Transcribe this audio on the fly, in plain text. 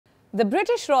The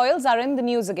British royals are in the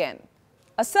news again.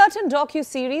 A certain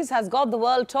docu-series has got the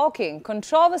world talking.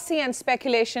 Controversy and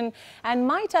speculation, and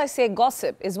might I say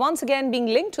gossip, is once again being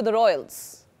linked to the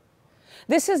royals.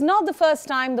 This is not the first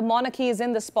time the monarchy is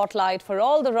in the spotlight for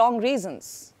all the wrong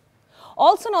reasons.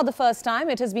 Also not the first time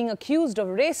it is being accused of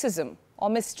racism or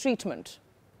mistreatment.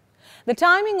 The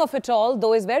timing of it all,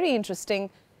 though, is very interesting.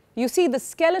 You see, the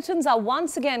skeletons are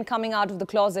once again coming out of the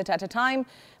closet at a time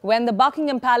when the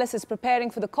Buckingham Palace is preparing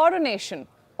for the coronation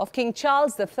of King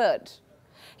Charles III.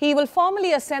 He will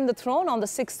formally ascend the throne on the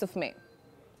 6th of May.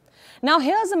 Now,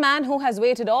 here's a man who has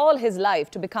waited all his life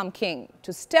to become king,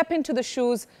 to step into the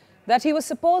shoes that he was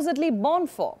supposedly born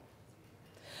for,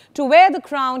 to wear the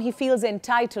crown he feels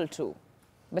entitled to.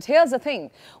 But here's the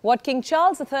thing, what King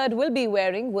Charles III will be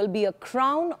wearing will be a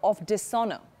crown of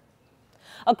dishonor.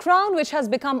 A crown which has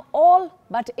become all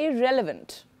but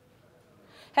irrelevant.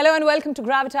 Hello and welcome to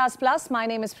Gravitas Plus. My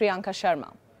name is Priyanka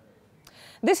Sharma.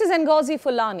 This is Ngozi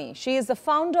Fulani. She is the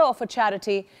founder of a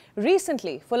charity.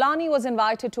 Recently, Fulani was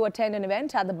invited to attend an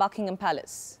event at the Buckingham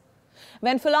Palace.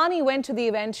 When Fulani went to the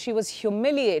event, she was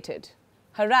humiliated,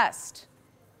 harassed,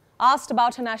 asked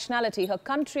about her nationality, her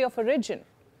country of origin,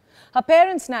 her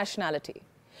parents' nationality.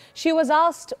 She was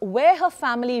asked where her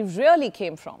family really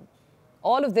came from.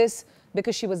 All of this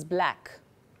because she was black.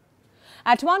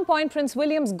 At one point, Prince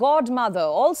William's godmother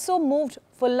also moved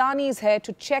Fulani's hair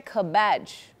to check her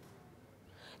badge.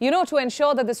 You know, to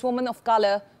ensure that this woman of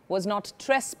color was not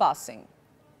trespassing.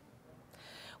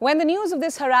 When the news of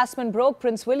this harassment broke,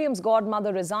 Prince William's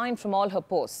godmother resigned from all her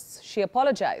posts. She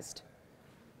apologized.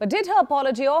 But did her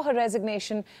apology or her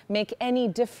resignation make any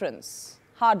difference?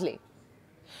 Hardly.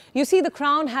 You see, the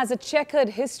crown has a checkered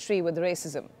history with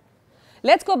racism.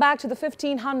 Let's go back to the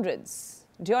 1500s.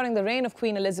 During the reign of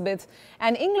Queen Elizabeth,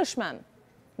 an Englishman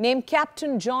named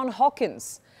Captain John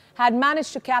Hawkins had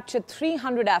managed to capture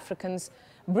 300 Africans,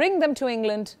 bring them to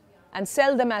England and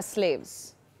sell them as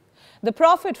slaves. The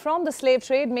profit from the slave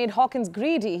trade made Hawkins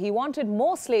greedy. He wanted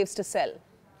more slaves to sell.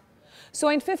 So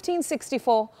in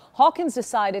 1564, Hawkins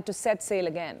decided to set sail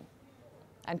again.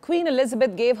 And Queen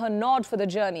Elizabeth gave her nod for the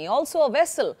journey, also a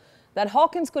vessel that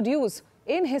Hawkins could use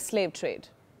in his slave trade.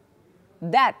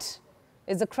 That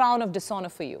is the crown of dishonor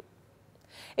for you.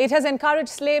 It has encouraged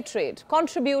slave trade,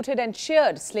 contributed and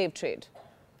cheered slave trade.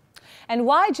 And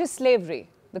why just slavery?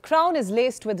 The crown is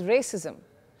laced with racism.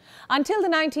 Until the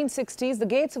 1960s, the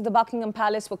gates of the Buckingham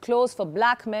Palace were closed for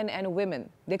black men and women.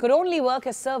 They could only work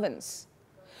as servants.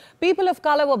 People of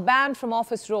color were banned from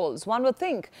office roles. One would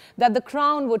think that the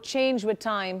crown would change with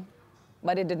time,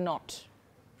 but it did not.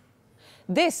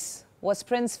 This was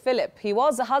Prince Philip. He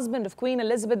was the husband of Queen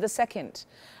Elizabeth II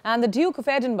and the Duke of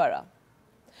Edinburgh.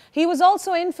 He was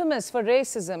also infamous for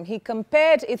racism. He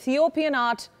compared Ethiopian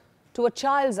art to a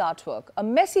child's artwork, a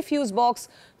messy fuse box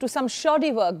to some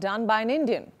shoddy work done by an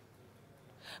Indian.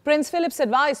 Prince Philip's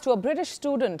advice to a British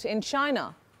student in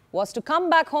China was to come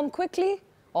back home quickly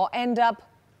or end up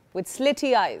with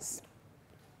slitty eyes.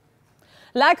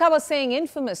 Like I was saying,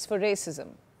 infamous for racism.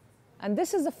 And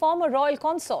this is the former royal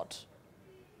consort.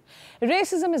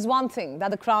 Racism is one thing that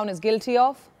the crown is guilty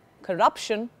of,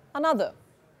 corruption another.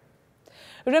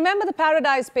 Remember the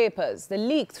Paradise Papers, the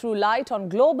leak threw light on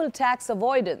global tax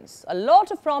avoidance. A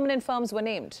lot of prominent firms were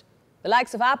named, the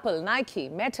likes of Apple, Nike,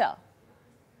 Meta.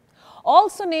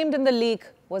 Also named in the leak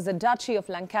was the Duchy of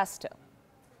Lancaster.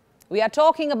 We are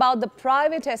talking about the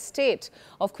private estate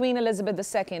of Queen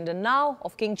Elizabeth II and now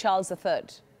of King Charles III.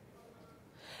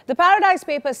 The Paradise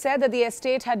Papers said that the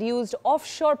estate had used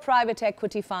offshore private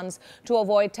equity funds to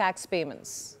avoid tax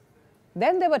payments.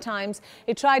 Then there were times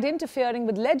it tried interfering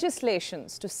with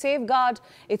legislations to safeguard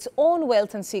its own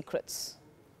wealth and secrets.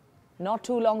 Not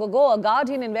too long ago, a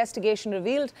Guardian investigation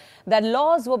revealed that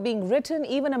laws were being written,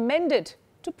 even amended,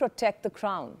 to protect the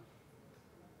crown.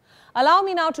 Allow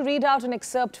me now to read out an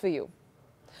excerpt for you.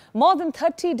 More than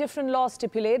 30 different laws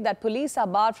stipulate that police are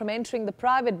barred from entering the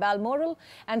private Balmoral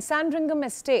and Sandringham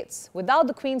estates without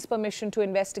the Queen's permission to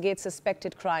investigate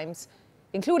suspected crimes,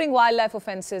 including wildlife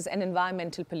offences and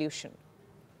environmental pollution.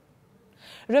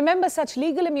 Remember, such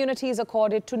legal immunity is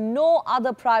accorded to no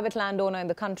other private landowner in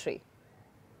the country.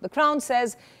 The Crown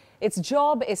says its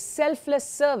job is selfless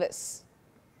service.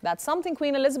 That's something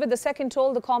Queen Elizabeth II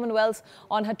told the Commonwealth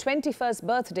on her 21st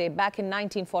birthday back in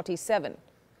 1947.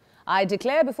 I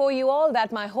declare before you all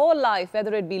that my whole life,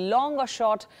 whether it be long or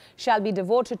short, shall be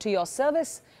devoted to your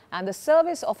service and the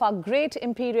service of our great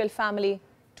imperial family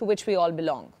to which we all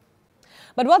belong.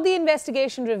 But what the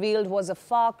investigation revealed was a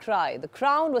far cry. The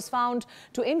Crown was found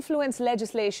to influence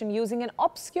legislation using an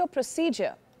obscure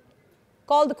procedure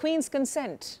called the Queen's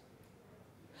Consent.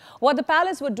 What the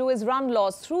palace would do is run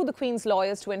laws through the Queen's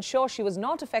lawyers to ensure she was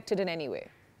not affected in any way.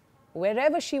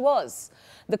 Wherever she was,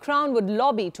 the Crown would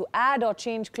lobby to add or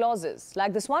change clauses,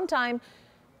 like this one time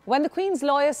when the Queen's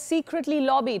lawyers secretly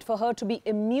lobbied for her to be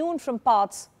immune from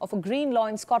parts of a green law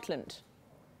in Scotland.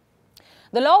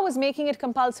 The law was making it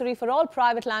compulsory for all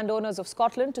private landowners of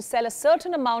Scotland to sell a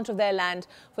certain amount of their land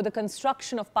for the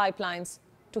construction of pipelines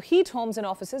to heat homes and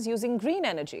offices using green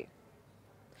energy.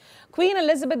 Queen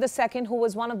Elizabeth II, who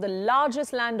was one of the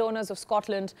largest landowners of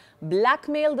Scotland,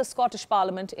 blackmailed the Scottish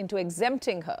Parliament into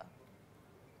exempting her.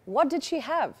 What did she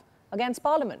have against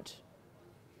Parliament?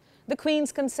 The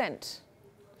Queen's consent,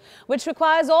 which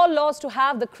requires all laws to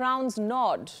have the Crown's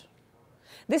nod.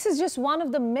 This is just one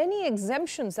of the many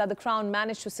exemptions that the Crown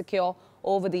managed to secure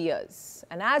over the years.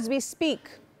 And as we speak,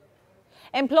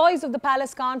 employees of the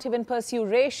palace can't even pursue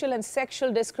racial and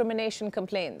sexual discrimination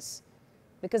complaints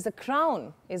because the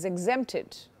Crown is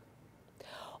exempted.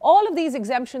 All of these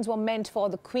exemptions were meant for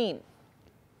the Queen.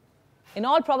 In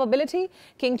all probability,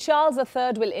 King Charles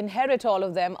III will inherit all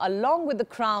of them along with the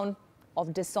crown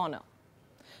of dishonor,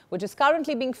 which is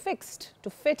currently being fixed to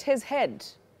fit his head.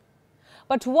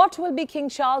 But what will be King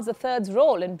Charles III's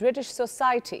role in British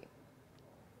society?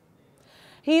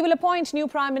 He will appoint new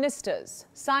prime ministers,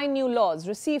 sign new laws,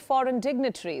 receive foreign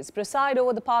dignitaries, preside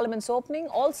over the Parliament's opening,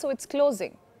 also its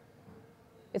closing.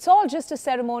 It's all just a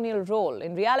ceremonial role.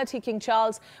 In reality, King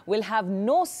Charles will have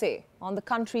no say on the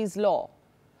country's law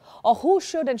or who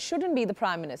should and shouldn't be the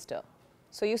prime minister.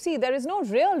 So you see, there is no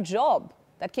real job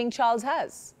that King Charles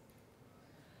has.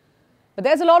 But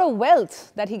there's a lot of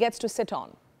wealth that he gets to sit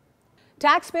on.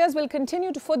 Taxpayers will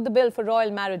continue to foot the bill for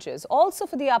royal marriages, also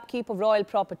for the upkeep of royal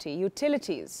property,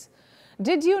 utilities.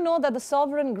 Did you know that the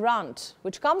sovereign grant,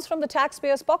 which comes from the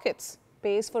taxpayers' pockets,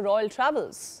 pays for royal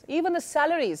travels, even the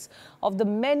salaries of the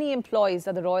many employees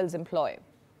that the royals employ?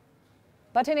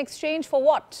 But in exchange for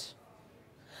what?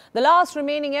 The last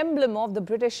remaining emblem of the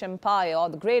British Empire, or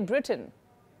the Great Britain,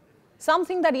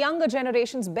 something that younger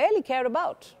generations barely care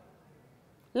about.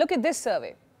 Look at this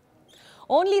survey.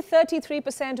 Only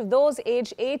 33% of those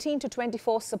aged 18 to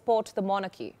 24 support the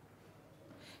monarchy.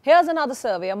 Here's another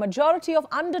survey. A majority of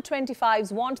under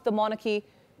 25s want the monarchy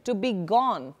to be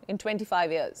gone in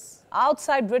 25 years.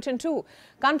 Outside Britain too,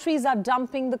 countries are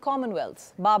dumping the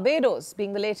Commonwealth, Barbados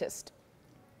being the latest.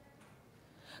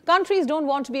 Countries don't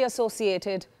want to be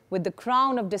associated with the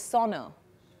crown of dishonor.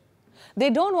 They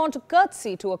don't want to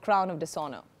curtsy to a crown of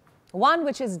dishonor, one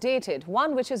which is dated,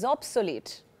 one which is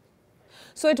obsolete.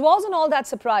 So it wasn't all that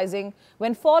surprising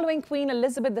when, following Queen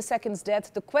Elizabeth II's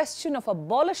death, the question of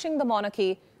abolishing the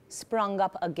monarchy sprung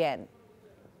up again.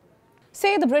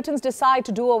 Say the Britons decide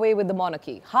to do away with the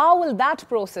monarchy. How will that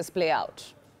process play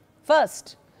out?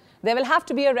 First, there will have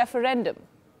to be a referendum,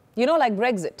 like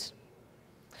Brexit.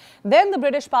 Then the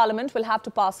British Parliament will have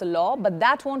to pass a law, but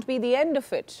that won't be the end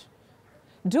of it.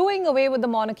 Doing away with the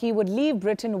monarchy would leave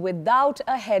Britain without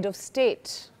a head of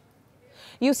state.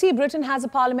 You see, Britain has a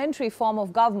parliamentary form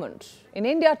of government. In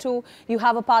India too, you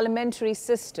have a parliamentary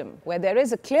system where there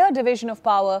is a clear division of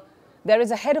power. There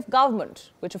is a head of government,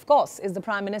 which of course is the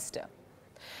Prime Minister.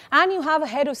 And you have a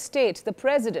head of state, the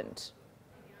President.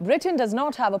 Britain does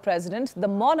not have a president. The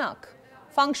monarch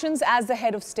functions as the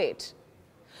head of state.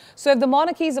 So if the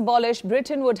monarchy is abolished,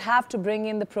 Britain would have to bring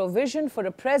in the provision for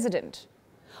a president,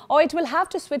 or it will have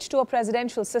to switch to a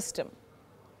presidential system.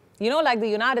 Like the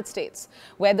United States,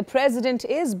 where the president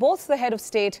is both the head of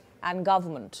state and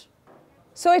government.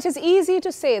 So it is easy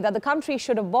to say that the country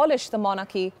should abolish the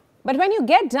monarchy, but when you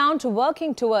get down to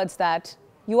working towards that,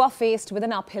 you are faced with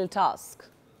an uphill task,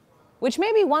 which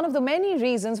may be one of the many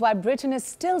reasons why Britain is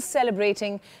still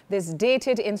celebrating this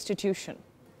dated institution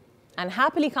and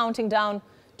happily counting down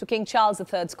to King Charles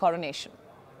III's coronation.